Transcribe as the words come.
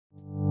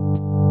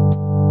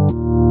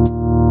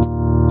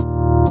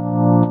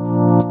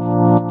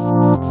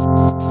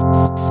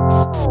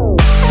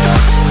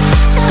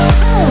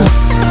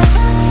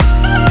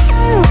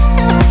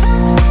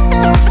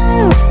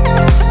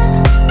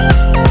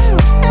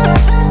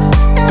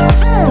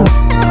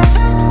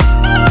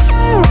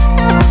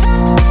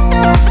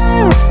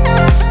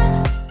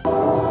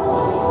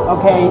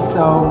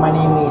so my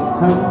name is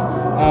Hưng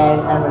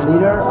and I'm the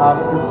leader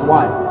of Group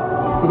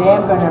 1. Today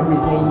I'm going to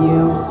present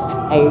you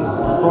a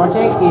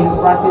project in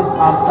practice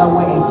of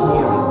software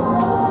engineering.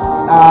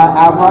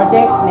 Our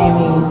project name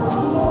is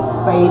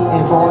Face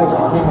and Void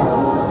Attendance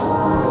System.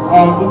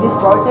 And in this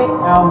project,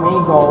 our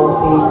main goal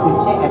is to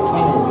check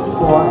attendance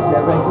for the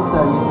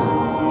registered users.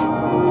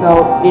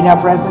 So in our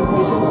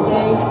presentation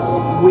today,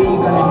 we're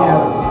going to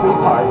have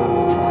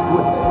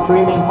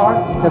three main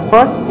parts. The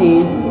first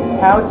is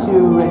how to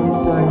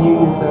register a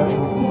new user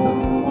in the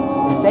system.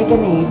 The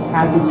second is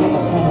how to check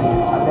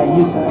attendance of that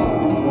user.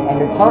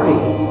 And the third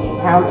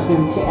is how to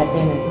check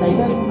attendance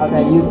status of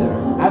that user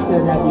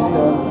after that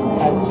user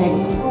has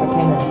checked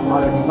attendance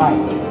on the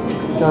device.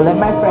 So let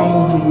my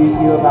friend introduce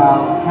you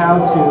about how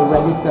to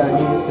register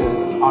new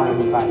users on a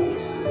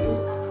device.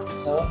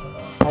 So,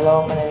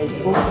 hello, my name is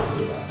Phúc,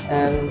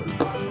 and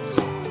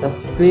the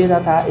clear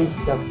data is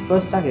the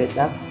first target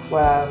that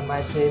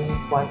my team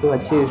want to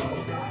achieve.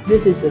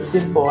 This is a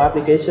simple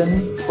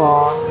application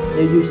for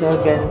new user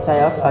can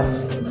sign up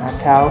an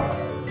account.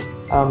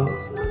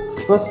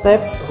 First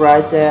step,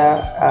 write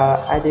their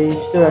ID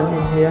student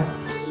in here,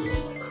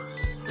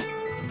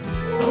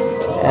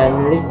 and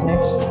click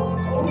next.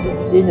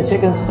 In the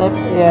second step,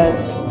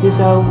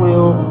 user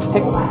will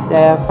take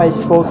their face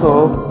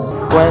photo.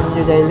 When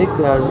they click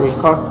the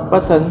record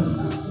button,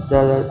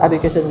 the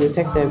application will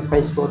take their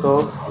face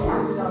photo.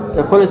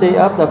 The quality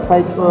of the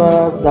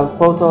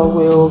photo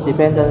will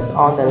depend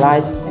on the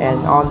light and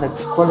on the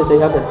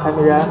quality of the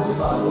camera.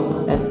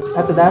 And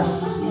after that,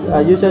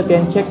 a user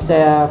can check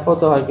their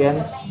photo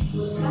again.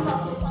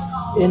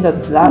 In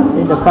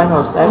the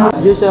final step,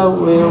 user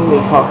will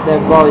record their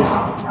voice.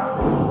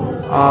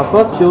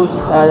 First, choose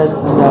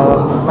the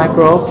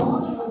micro.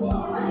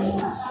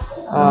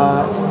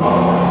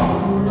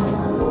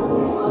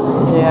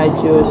 Here I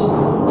choose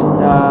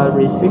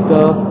the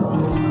speaker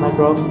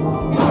micro,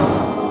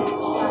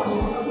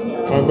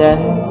 and then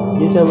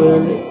user will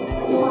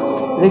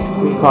click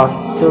record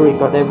to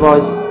record their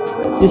voice.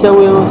 User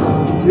will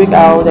speak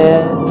out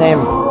their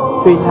name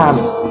 3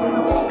 times.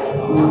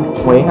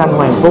 Nguyễn Anh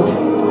Hoàng Phúc,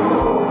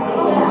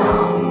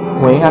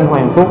 Nguyễn Anh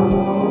Hoàng Phúc,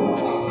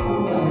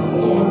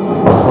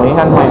 Nguyễn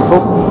Anh Hoàng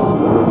Phúc.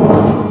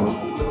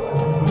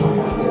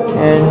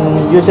 And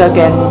user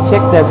can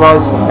check their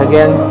voice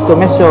again to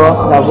make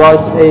sure the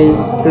voice is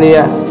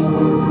clear.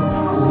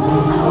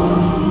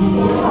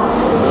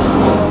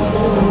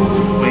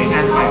 Nguyễn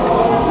Anh Hoàng Phúc,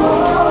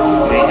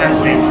 Nguyễn Anh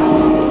Hoàng Phúc,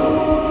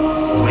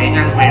 Nguyễn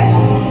Anh Hoàng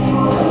Phúc.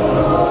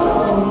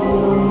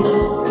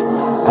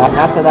 And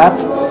after that,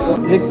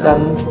 click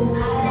done.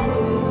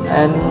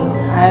 And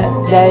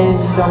there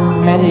are so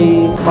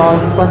many more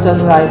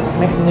functions like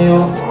make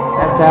new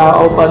account,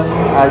 open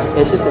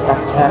exit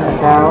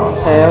account,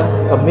 save,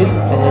 commit,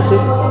 and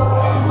exit.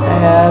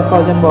 For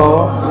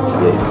example,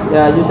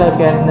 the user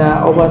can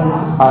open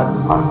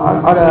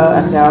other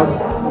accounts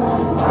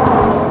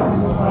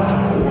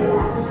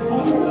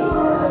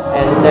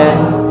and then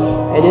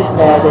edit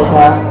their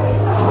data.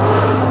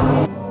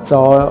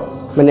 So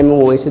my name is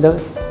Nguyễn Sỹ Đức.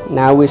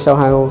 Now we show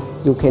how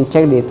you can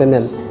check the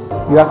attendance.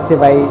 You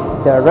activate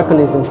the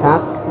recognition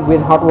task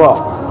with hardware.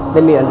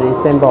 Let me an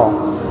example.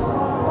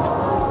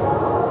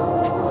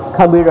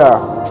 Computer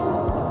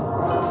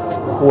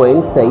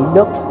Nguyễn Sỹ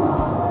Đức.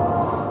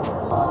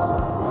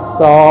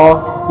 So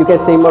you can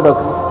see model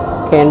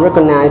can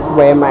recognize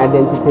where my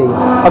identity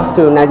up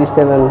to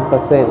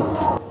 97%.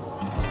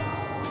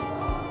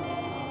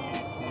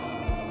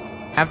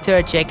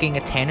 After checking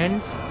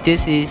attendance,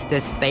 this is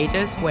the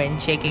status when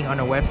checking on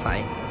a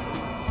website.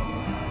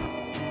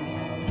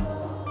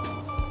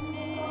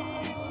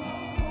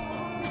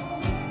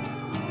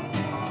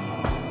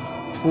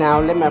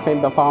 Now let my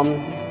friend perform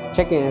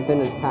checking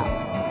attendance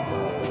task.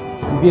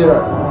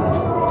 Computer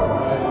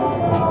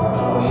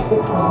Nguyễn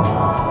Phúc Hưng.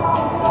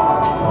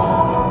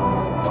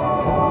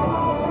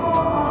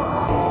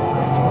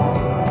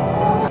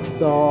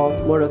 So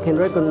model can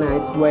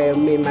recognize where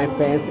me and my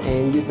friends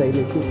and user in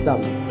the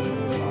system.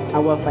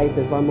 Our face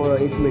and form model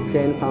is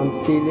retrained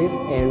from delete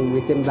and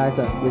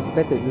resymbolizer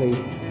respectively.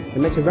 The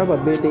matching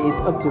probability is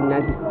up to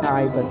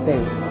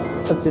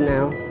 95%. Up to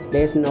now,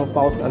 there is no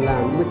false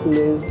alarm, which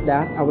means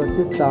that our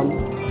system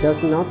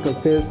does not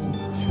confuse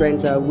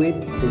stranger with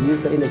the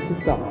user in the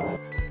system.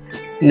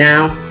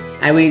 Now,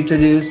 I will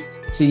introduce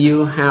to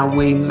you how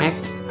we make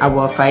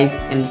our face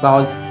and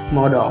voice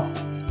model.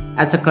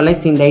 After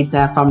collecting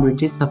data from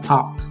register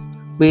part,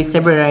 we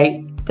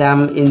separate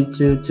them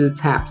into 2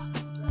 tabs,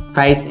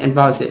 face and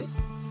voices.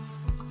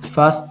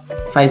 First,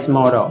 face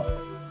model.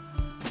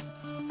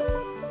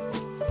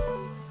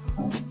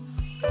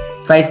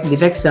 Face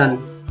detection.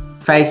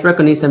 Face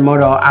recognition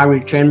model are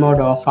retrained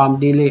model from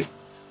delete.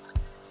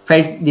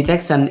 Face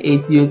detection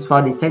is used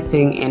for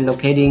detecting and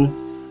locating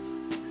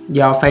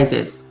your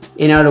faces.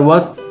 In other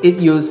words,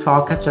 it's used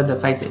for capture the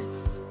faces.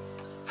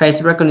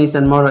 Face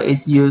recognition model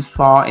is used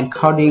for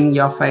encoding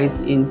your face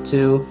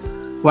into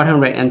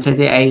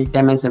 128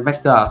 dimension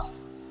vectors.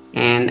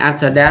 And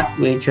after that,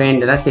 we train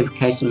the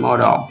classification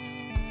model.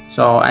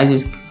 So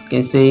as you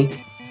can see,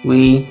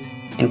 we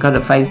encode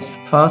the face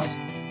first,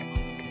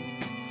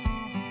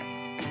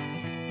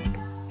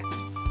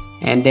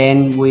 and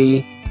then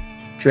we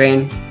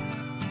train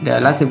the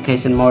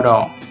classification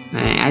model.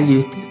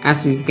 And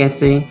as you can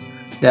see,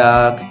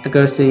 the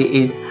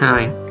accuracy is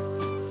high.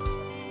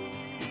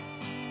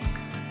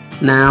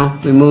 Now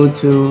we move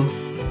to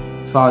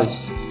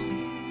voice.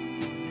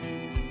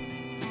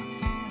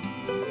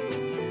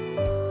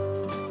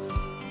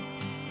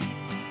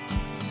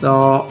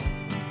 So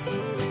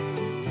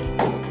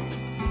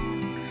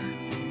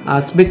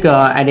speaker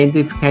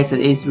identification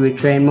is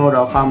retrained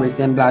model from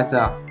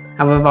resemblizer.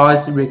 Our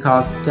voice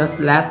records just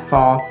lasts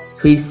for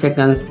 3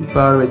 seconds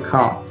per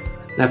record.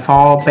 And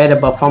for better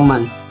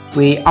performance,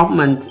 we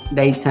augment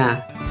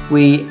data.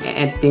 We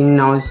adding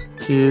noise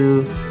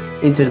into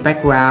the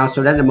background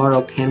so that the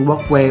model can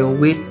work well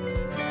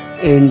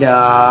in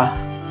the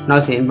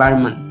noisy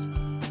environment.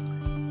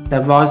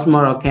 The voice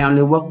model can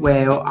only work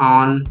well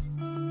on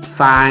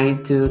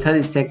 5 to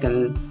 30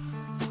 second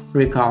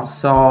records,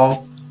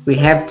 so we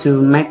have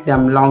to make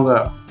them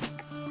longer.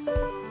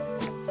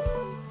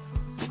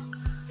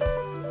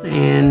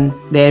 And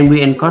then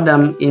we encode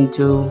them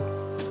into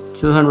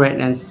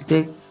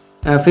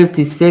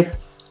 256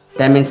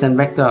 dimension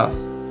vectors,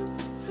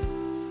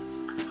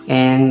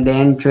 and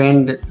then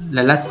train the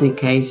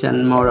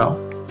classification model.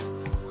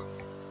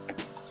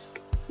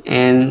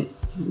 And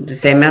the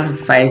same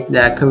phase,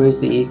 the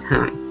accuracy is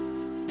high.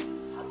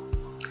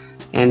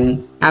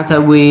 And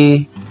after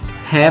we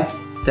have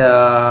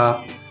the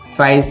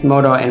face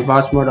model and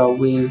voice model,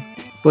 we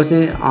put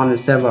it on the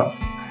server.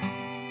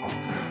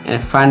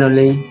 And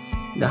finally,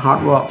 the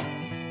hard work.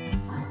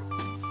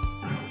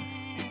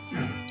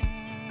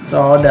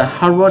 So the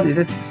hard work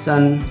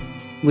detection,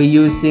 we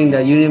using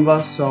the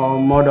universal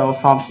model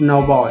from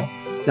Snowball.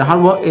 The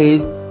hard work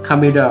is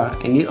computer,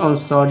 and it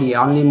also the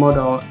only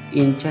model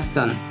in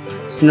Jackson.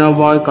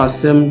 Snowball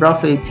consumes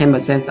roughly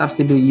 10% of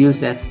CPU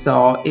usage,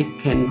 so it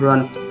can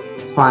run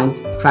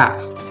quite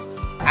fast.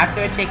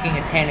 After checking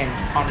attendance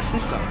on the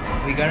system,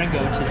 we're gonna go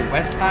to the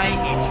website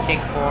and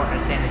check for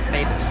attendance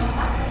status.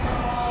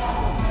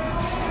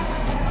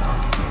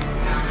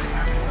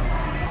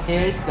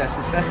 Here's the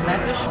success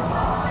message.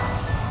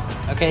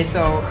 Okay,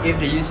 so if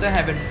the user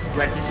haven't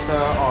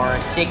registered or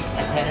checked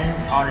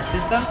attendance on the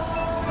system,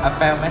 a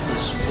fail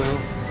message will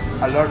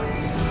alert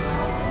us.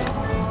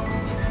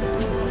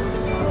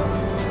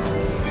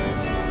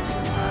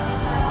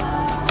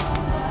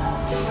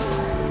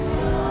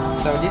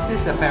 So this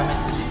is the fail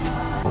message.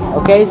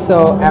 Okay,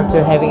 so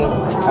after having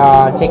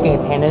checking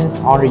attendance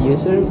on the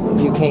users,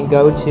 you can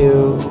go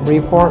to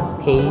report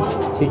page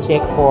to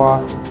check for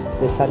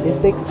the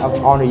statistics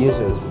of all the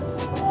users.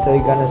 So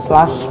you're gonna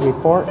slash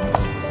report,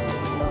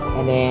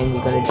 and then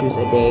you're gonna choose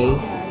a day.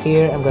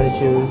 Here I'm gonna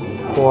choose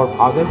 4th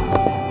August,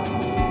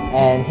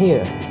 and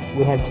here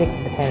we have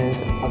checked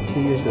attendance of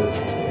 2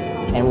 users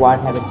and 1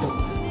 haven't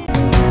checked.